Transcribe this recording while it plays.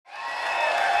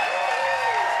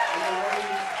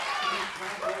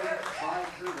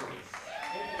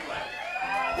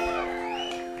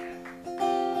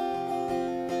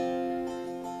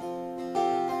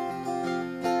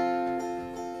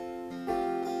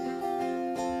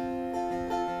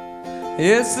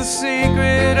It's the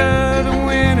secret of the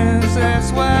winners,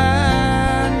 that's why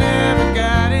I never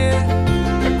got it.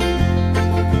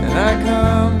 And I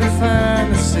come to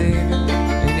find the savior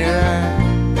in your eye.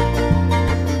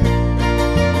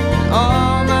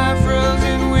 All my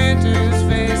frozen winters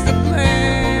face the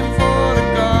blame for the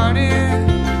guardian.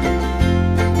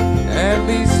 At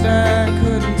least I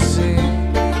couldn't say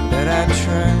that I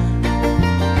tried.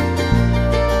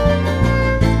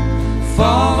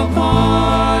 Fall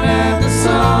apart at the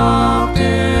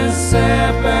softest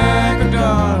setback of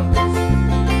darkness.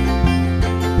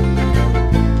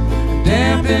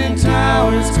 Damping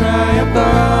towers cry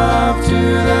above to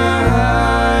the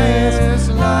highest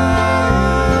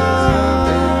lights of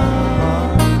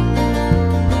Denmark.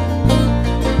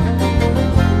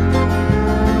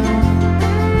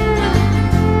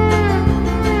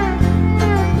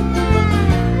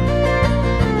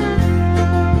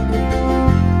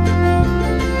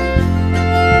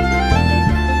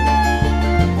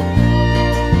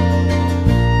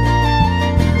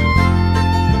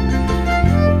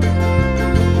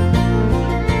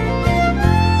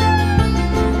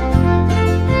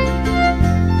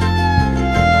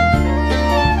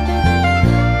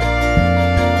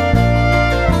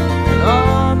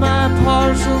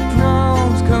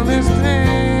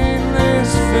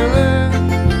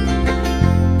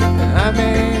 I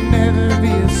may never be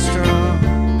as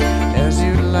strong as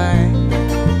you'd like,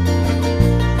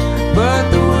 but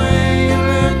the way you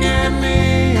look at me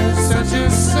is such a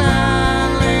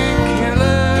silent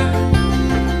killer.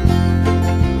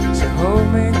 So hold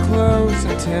me close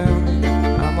and tell me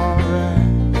I'm alright.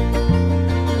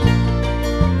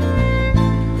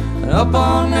 Up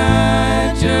all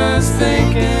night just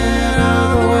thinking of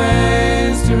the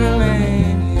ways to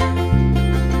remain here.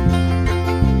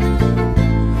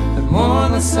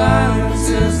 Mourn the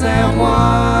silences that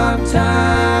one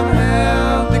time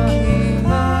held the key to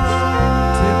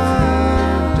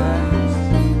paradise.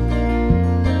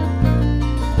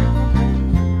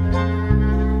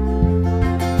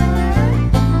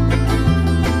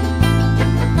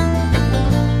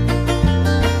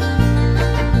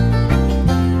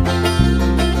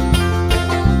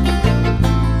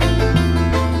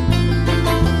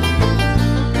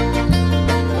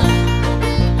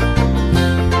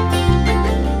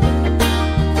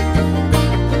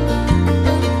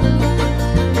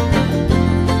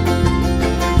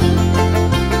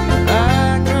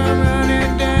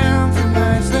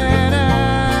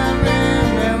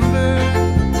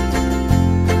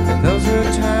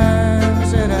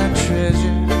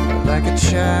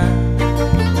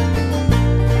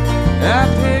 I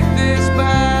picked this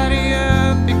body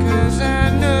up because I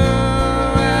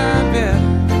know I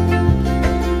better,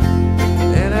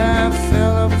 and I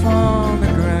fell upon the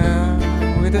ground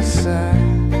with a sigh.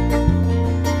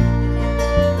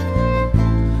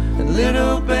 And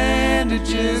little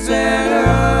bandages add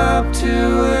up to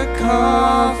a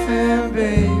coffin,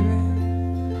 baby.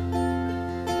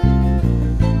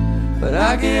 But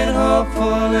I get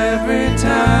hopeful every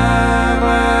time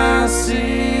I see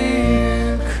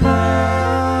you cry.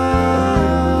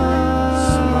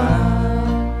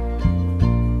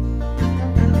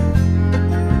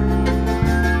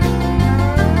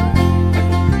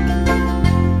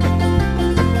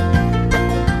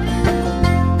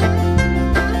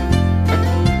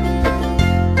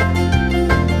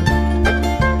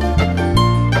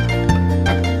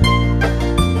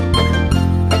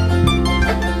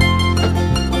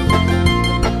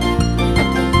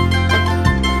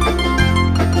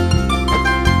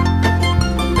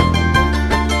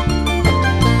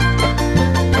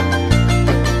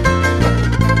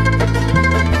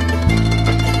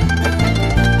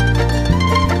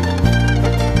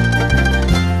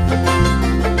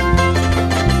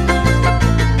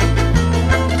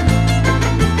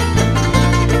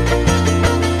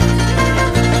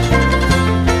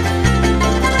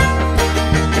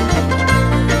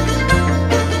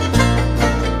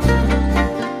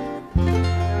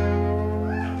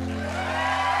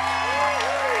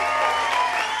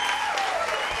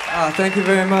 Thank you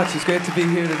very much. It's great to be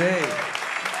here today.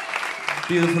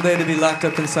 Beautiful day to be locked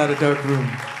up inside a dark room.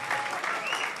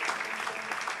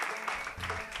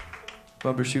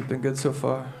 Bumbershoot been good so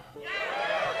far?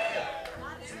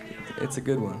 It's a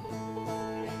good one.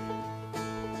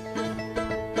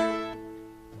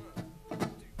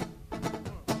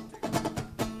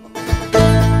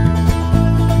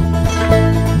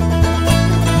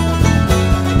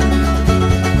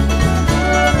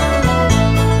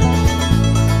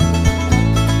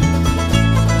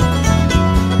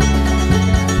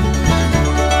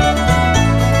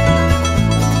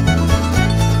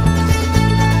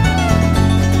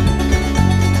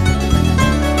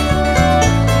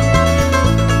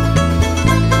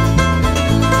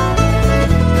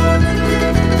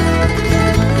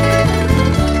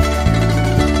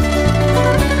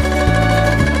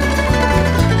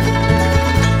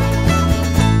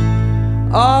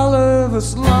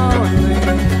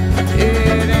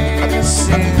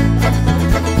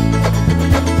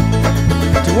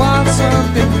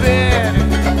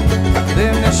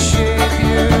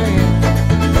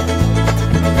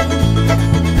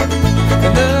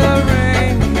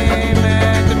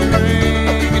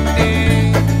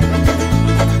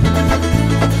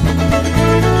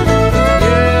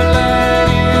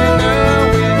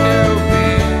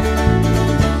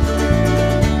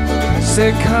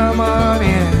 said, come on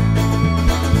in.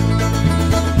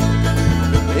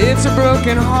 It's a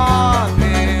broken heart,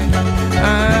 man,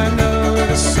 I know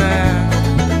the sound.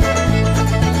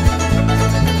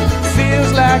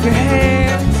 Feels like your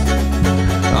hands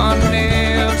are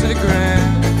nailed to the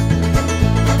ground,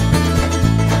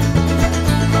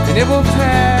 and it will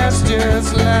pass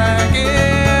just like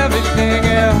everything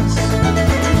else.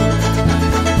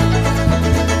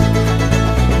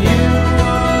 And you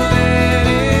won't let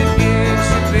it get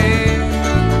you big.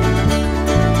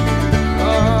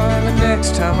 Oh, the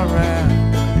next time around,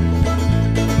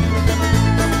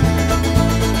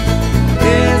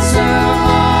 it's a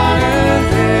harder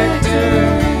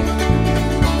victory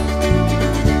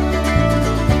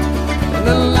than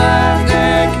the life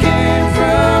that came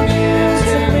from you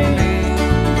to me.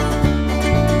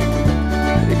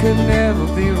 It could never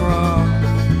be wrong.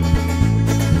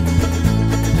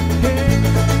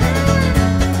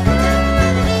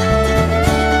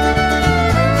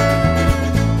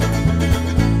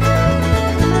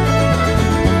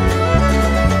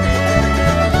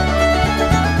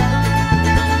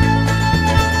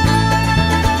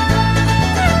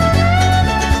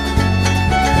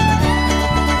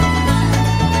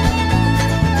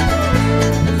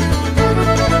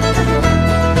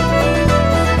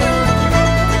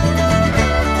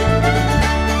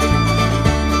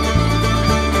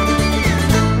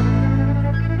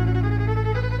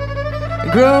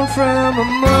 Grown from a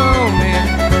moment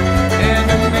and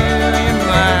a million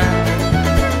miles,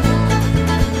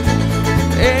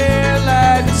 air,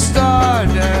 light, and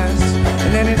stardust,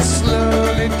 and then it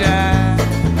slowly died.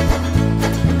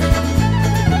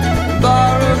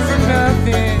 Borrowed for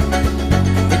nothing,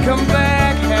 they come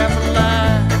back half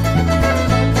alive,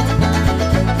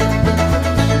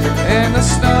 and the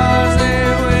stars they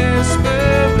whisper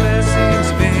blessings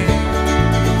be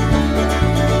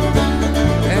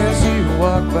as you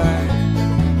walk by.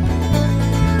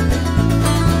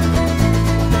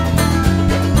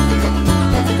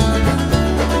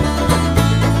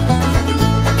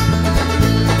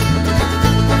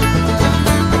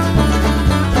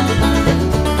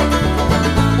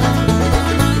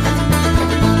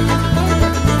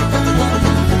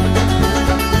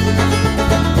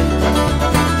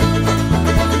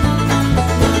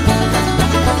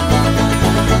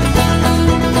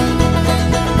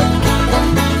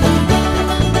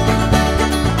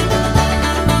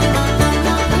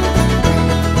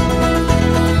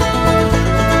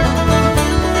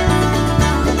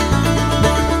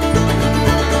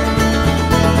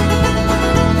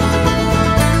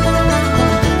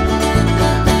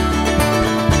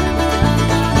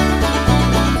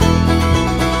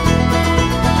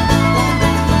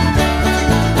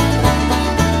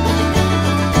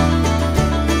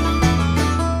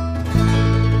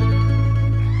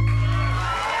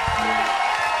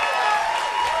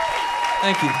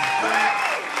 Thank you.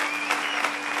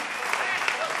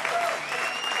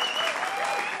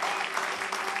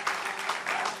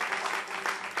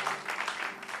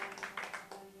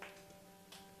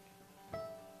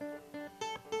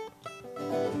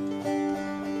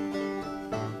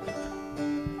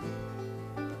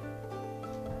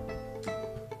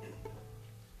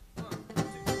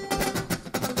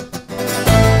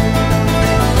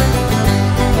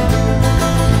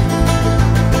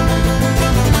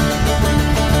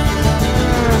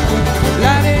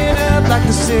 Like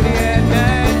the city at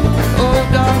night,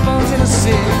 old dark bones in the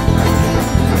city,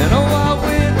 and old Walt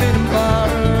Whitman and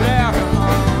borrowed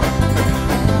alcohol.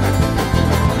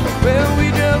 Well,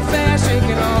 we drove fast,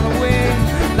 shaking all the way,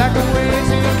 like the waves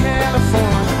in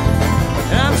California.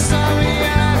 And I'm sorry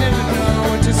I never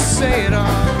know what to say at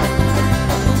all.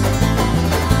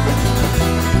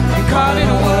 I'm caught in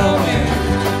a whirlwind,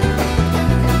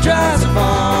 drives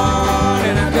apart,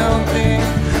 and I don't think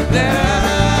that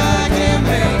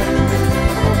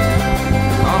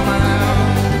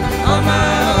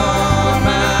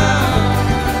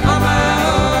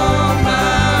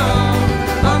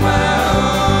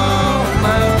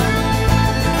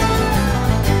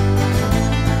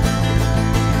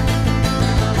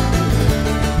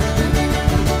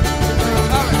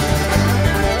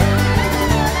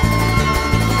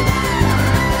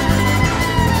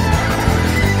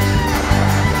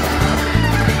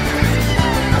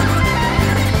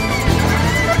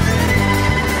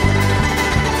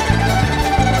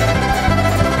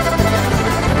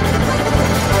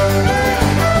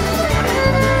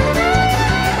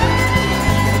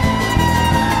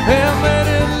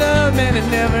it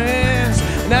never ends,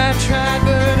 and I tried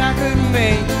but I couldn't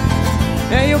make.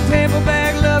 And your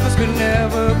paperback lovers could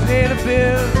never pay the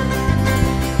bill.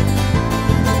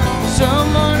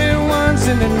 Some on it once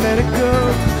and then let it go.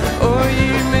 or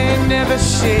you may never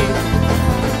shake,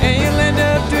 and you'll end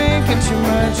up drinking too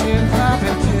much and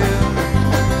popping pills.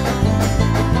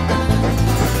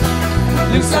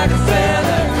 Looks like a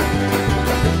feather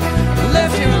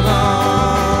left you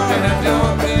alone, and I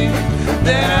don't think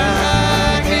that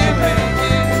I can make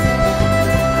it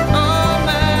on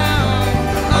my own,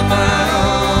 on my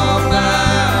own,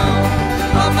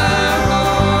 on my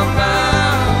own,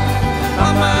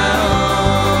 on my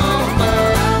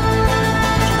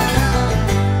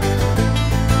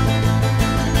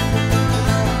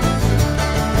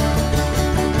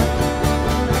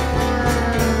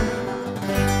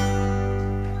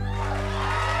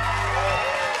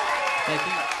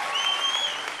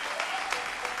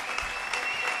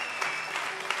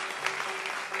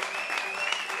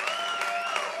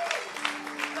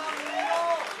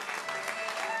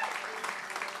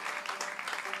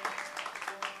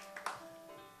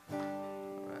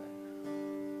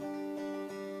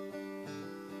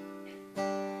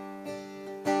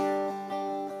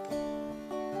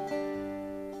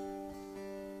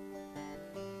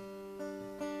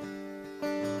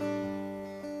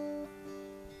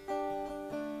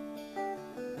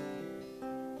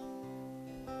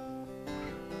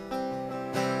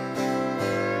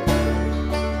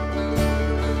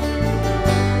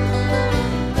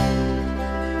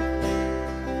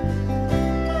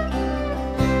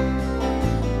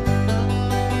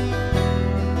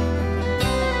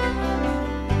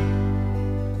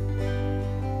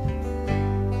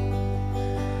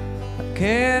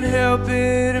can't help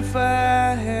it if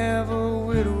I have a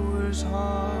widower's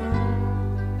heart.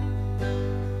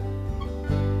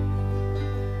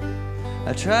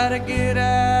 I try to get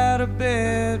out of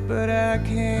bed, but I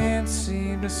can't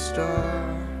seem to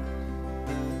start.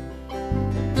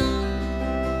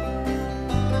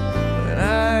 When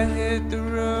I hit the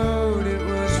road, it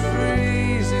was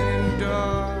freezing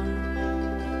dark.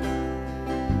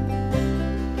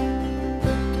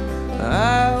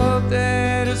 I hope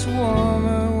that it's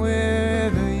warmer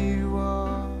wherever you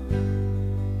are.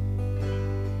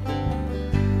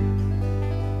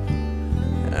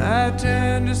 And I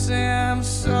turned to say I'm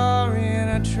sorry, and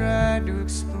I tried to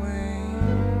explain,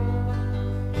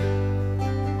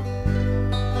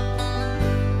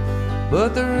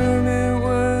 but the room, it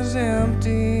was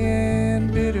empty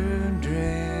and bitter and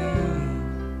drained.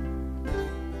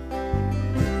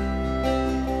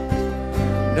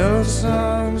 No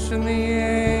songs from the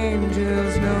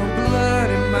angels, no blood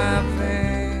in my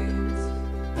veins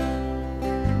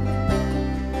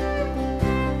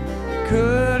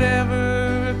could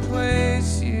ever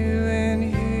replace you, and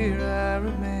here I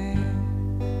remain.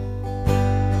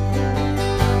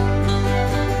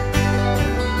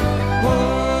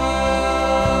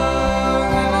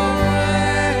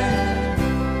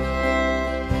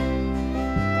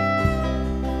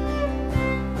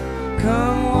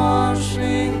 Come wash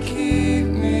me and keep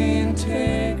me and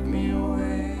take me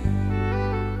away.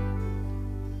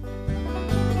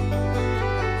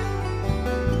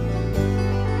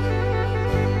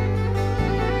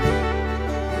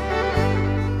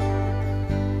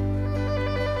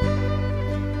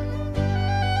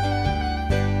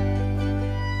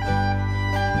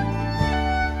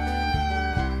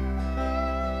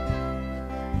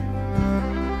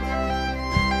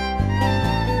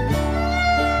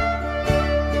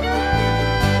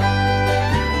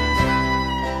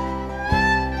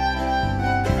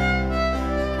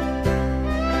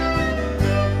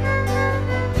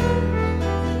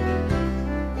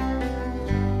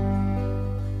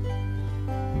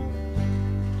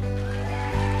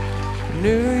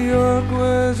 New York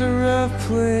was a rough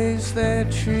place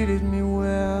that treated me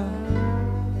well,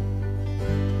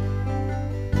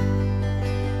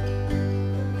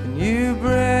 and you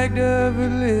bragged of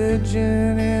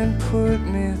religion and put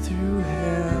me through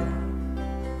hell.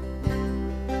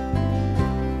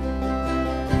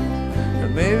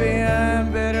 But maybe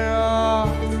I'm better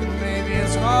off, and maybe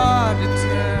it's hard to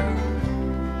tell.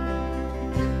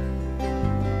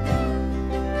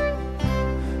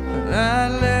 When I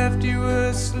left, you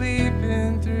were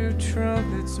sleeping through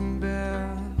trumpets and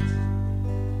bells.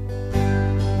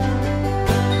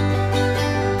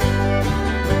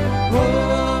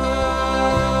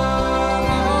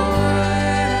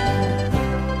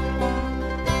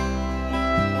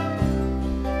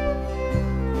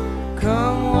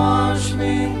 Come wash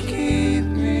me and keep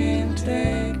me and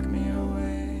take me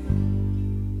away.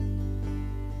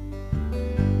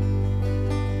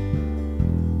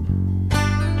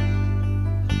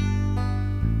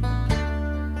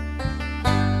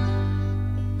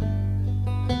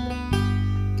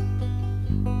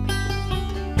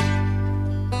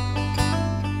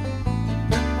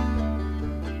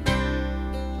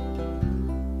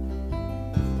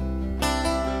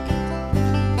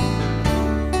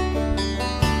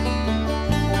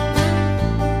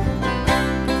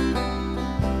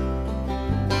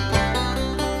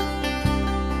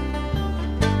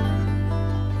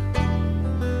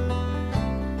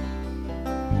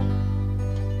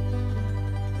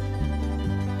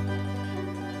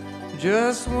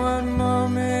 Just one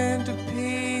moment of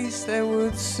peace that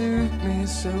would suit me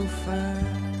so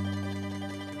fine.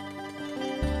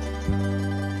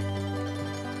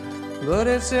 But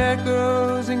it's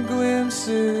echoes and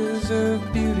glimpses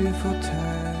of beautiful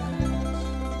times.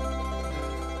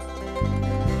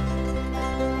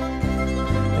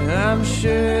 And I'm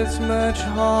sure it's much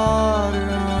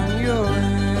harder on your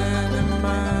end than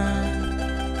mine.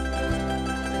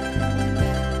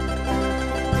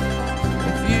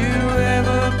 If you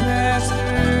ever pass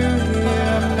through here,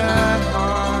 I'm not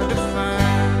hard to find.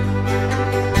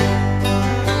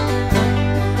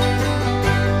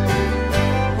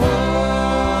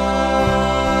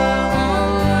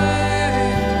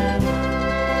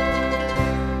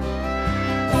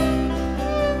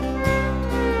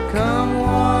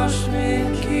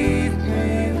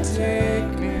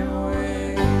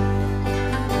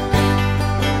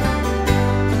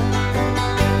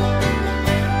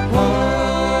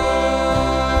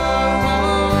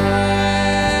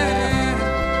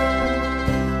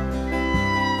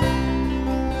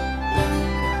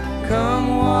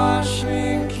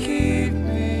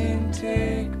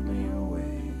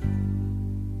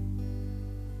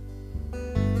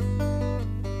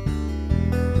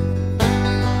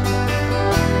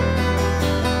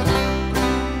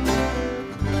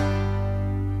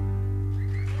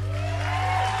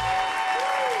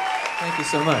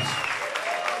 So much.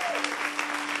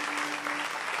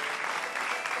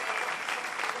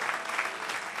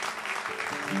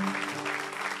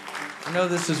 I know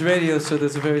this is radio, so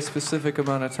there's a very specific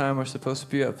amount of time we're supposed to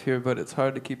be up here, but it's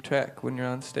hard to keep track when you're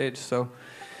on stage. So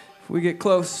if we get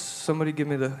close, somebody give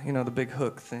me the, the big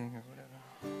hook thing or whatever.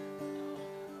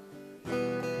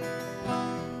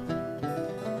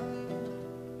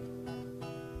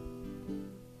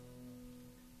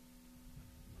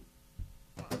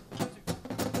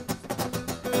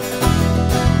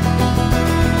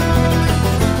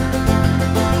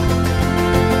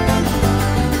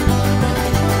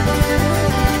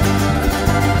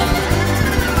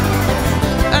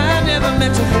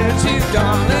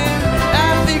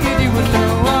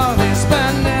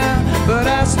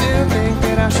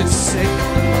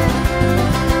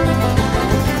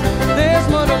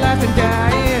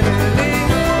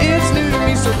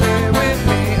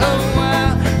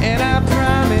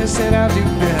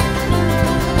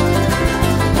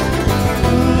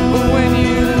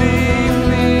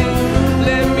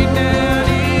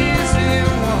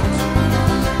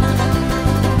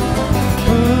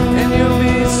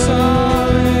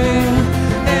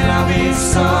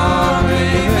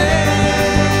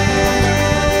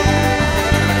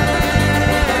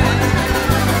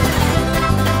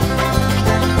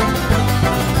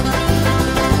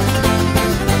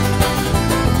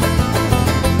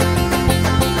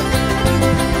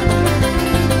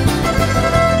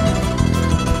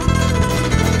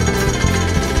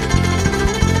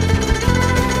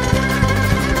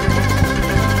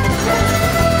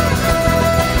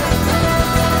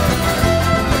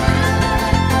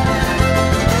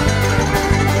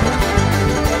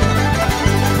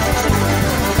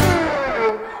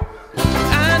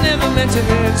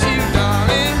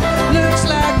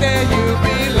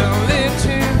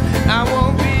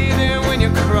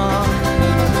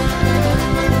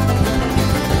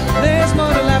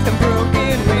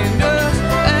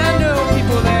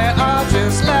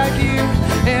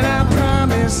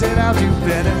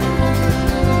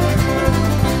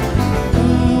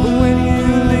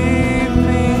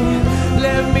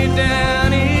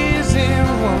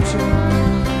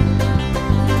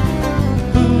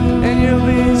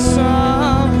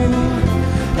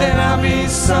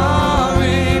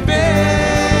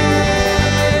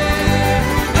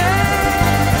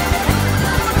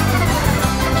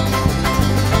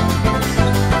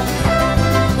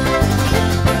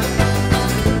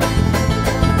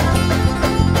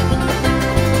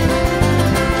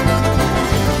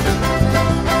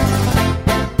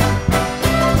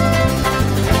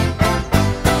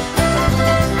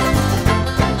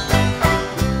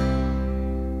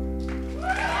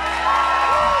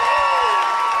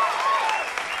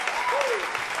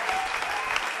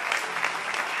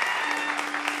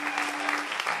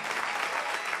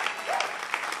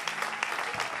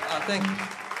 Thank you.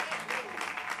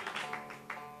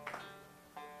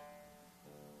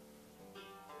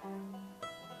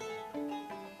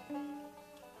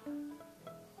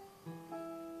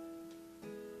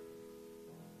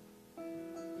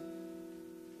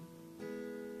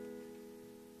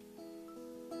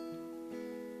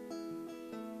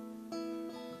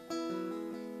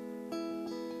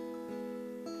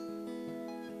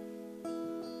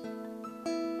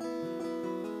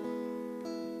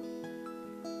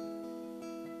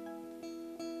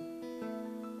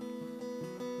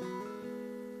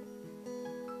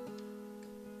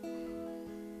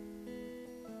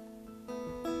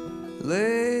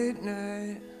 Late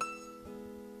night,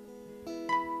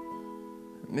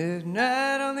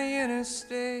 midnight on the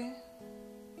interstate.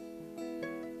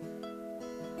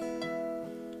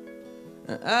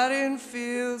 I didn't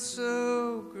feel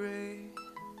so great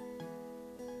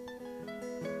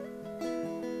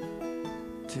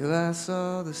till I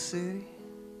saw the city.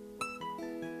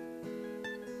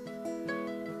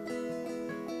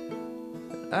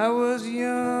 I was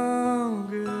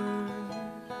younger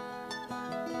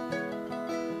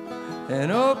and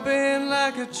open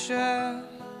like a child.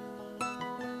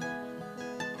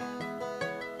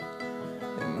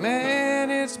 And man,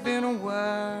 it's been a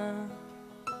while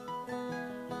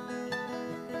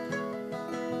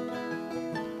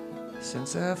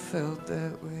since I felt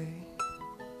that way.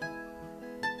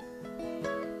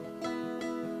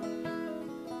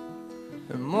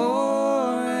 And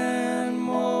more and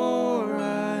more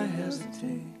I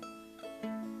hesitate,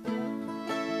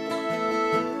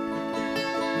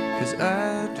 'cause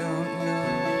I don't know.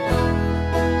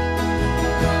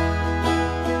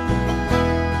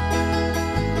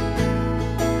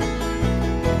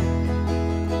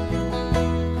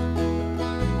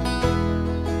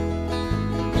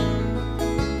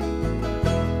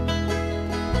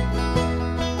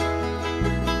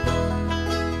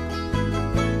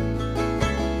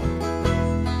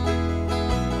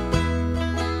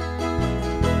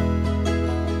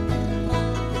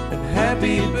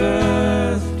 Happy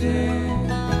birthday.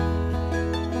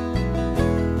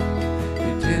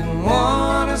 You didn't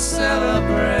want to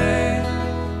celebrate,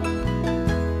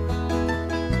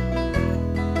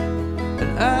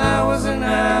 and I was an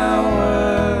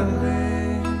hour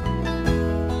late,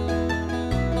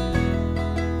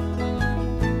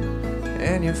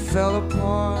 and you fell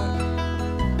apart.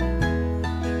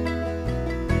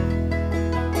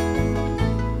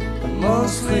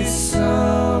 Mostly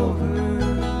sober.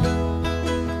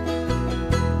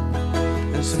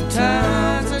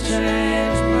 Sometimes I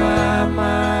change my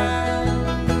mind,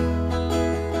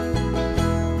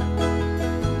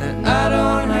 and I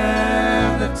don't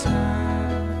have the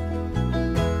time.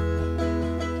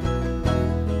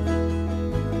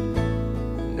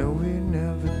 No, we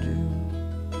never do.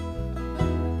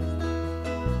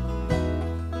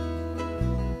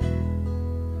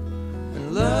 And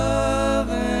love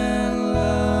and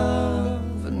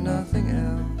nothing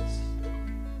else.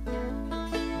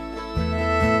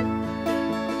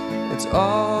 It's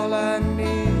all I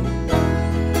need.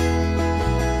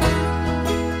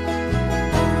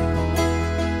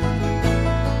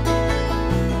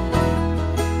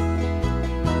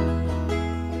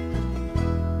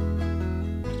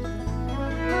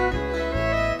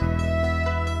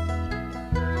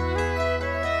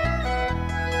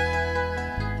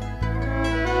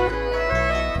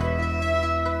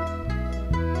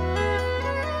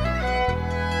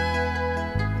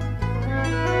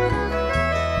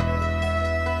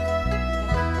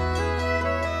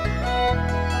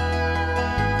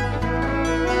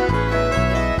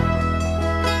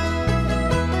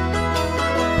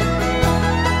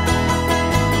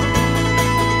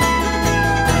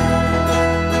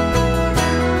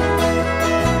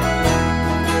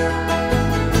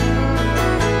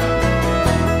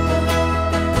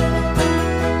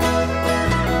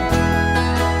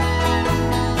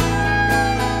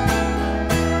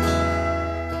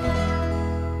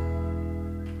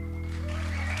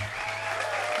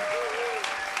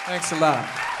 Thanks a lot.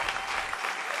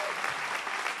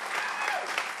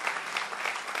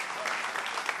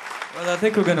 Well, I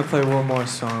think we're going to play one more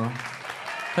song.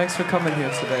 Thanks for coming here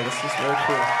today. This is very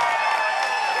cool.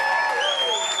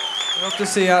 I hope to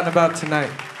see you out and about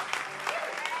tonight.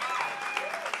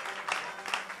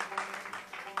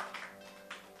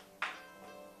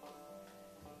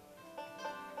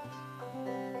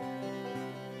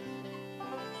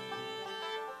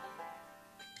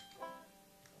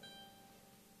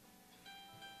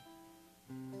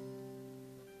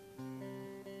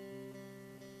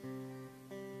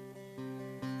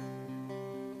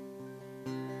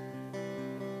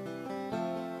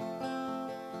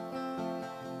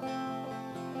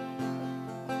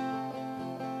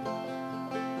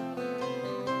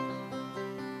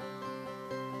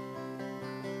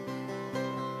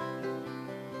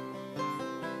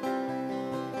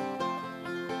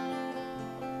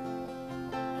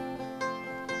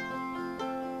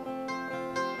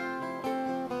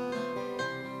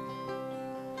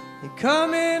 You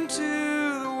come into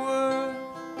the world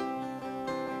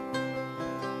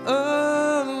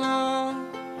alone,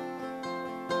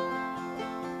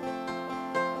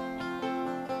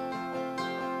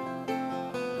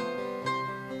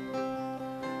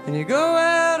 and you go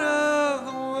out of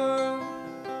the world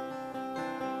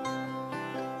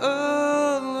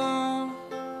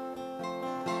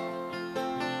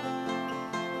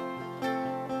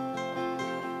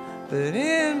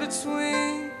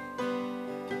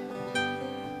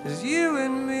is you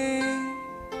and me.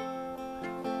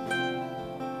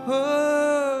 Oh.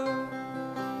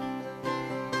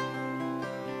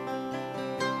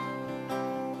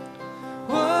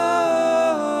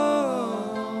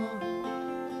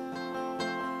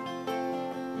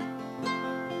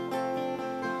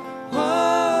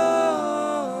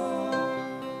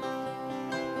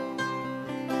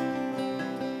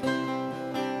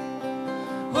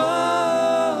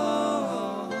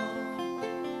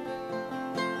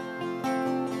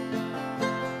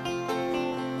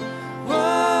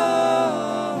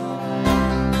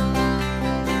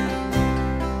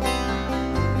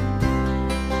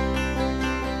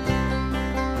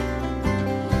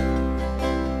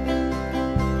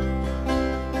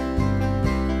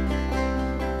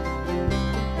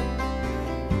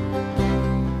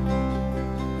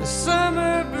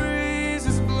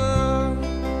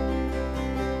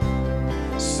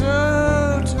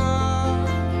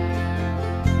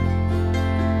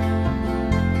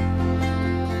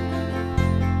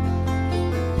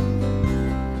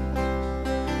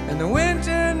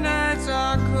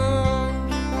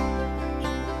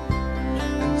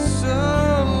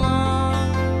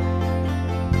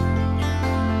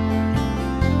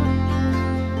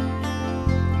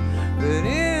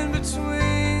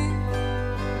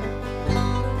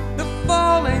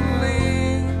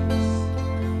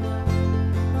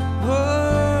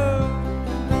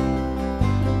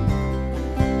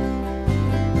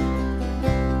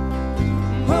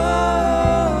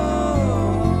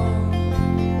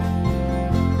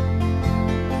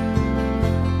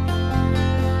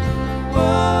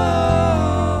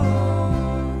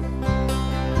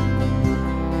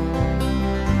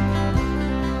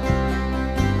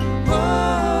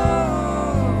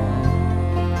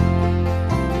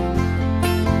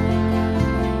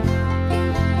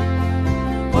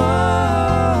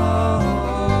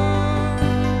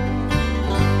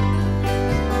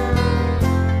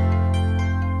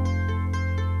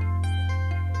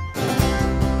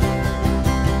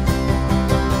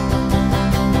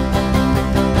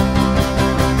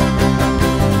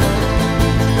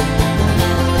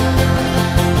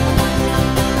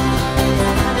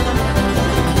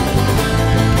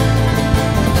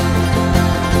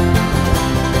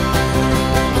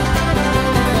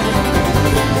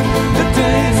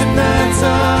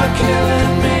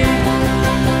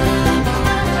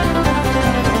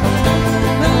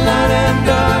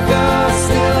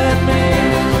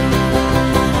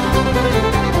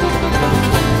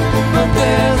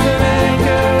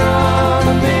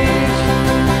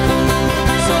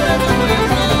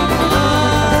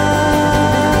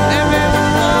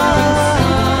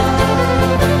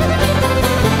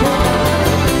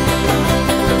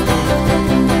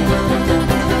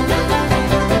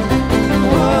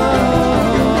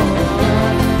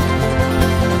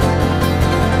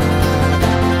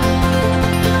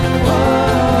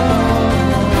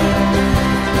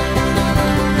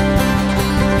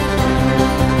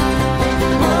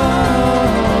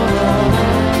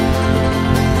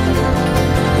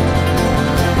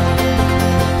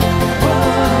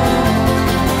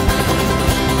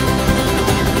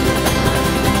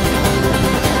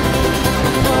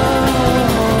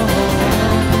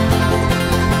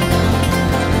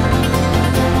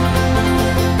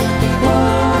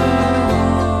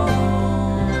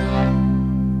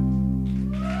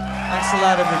 Thanks a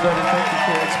lot, everybody. Thank you,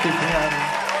 KEXP, for having me.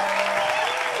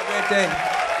 Have a great day.